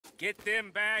Get them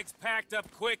bags packed up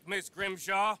quick, Miss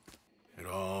Grimshaw. It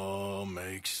all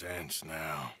makes sense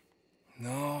now.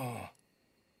 No,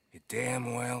 it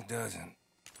damn well doesn't.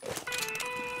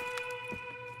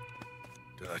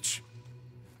 Dutch,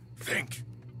 think.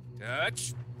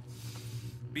 Dutch,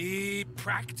 be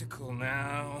practical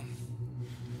now.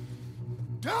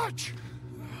 Dutch!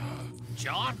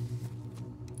 John?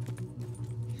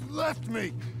 You left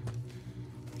me!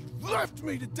 You left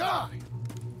me to die!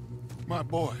 My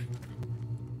boy,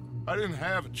 I didn't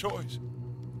have a choice.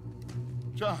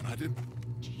 John, I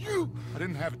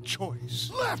didn't have a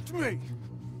choice. Left me!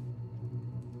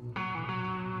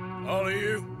 All of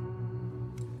you,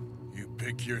 you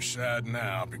pick your side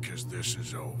now because this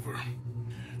is over.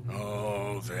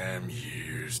 All them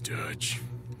years, Dutch.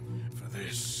 For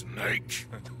this snake.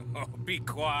 Oh, be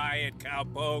quiet,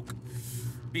 cowpoke.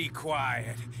 Be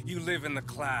quiet. You live in the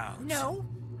clouds. No,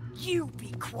 you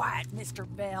be quiet, Mr.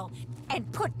 Bell, and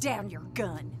put down your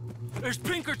gun. There's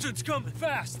Pinkertons coming,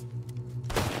 fast!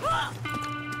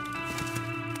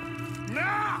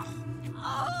 Now!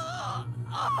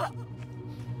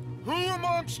 Who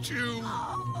amongst you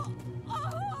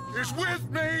is with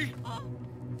me?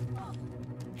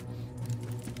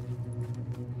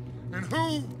 And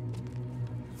who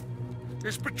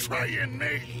is betraying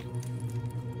me?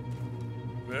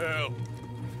 Well,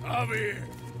 Javier,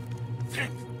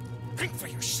 think for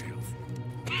yourself.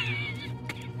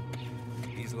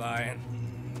 He's lying.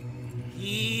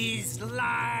 He's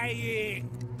lying!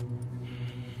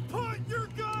 Put your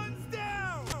guns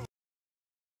down!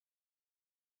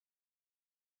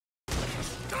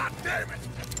 God damn it!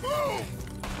 Move!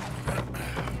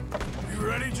 You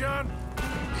ready, John?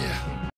 Yeah.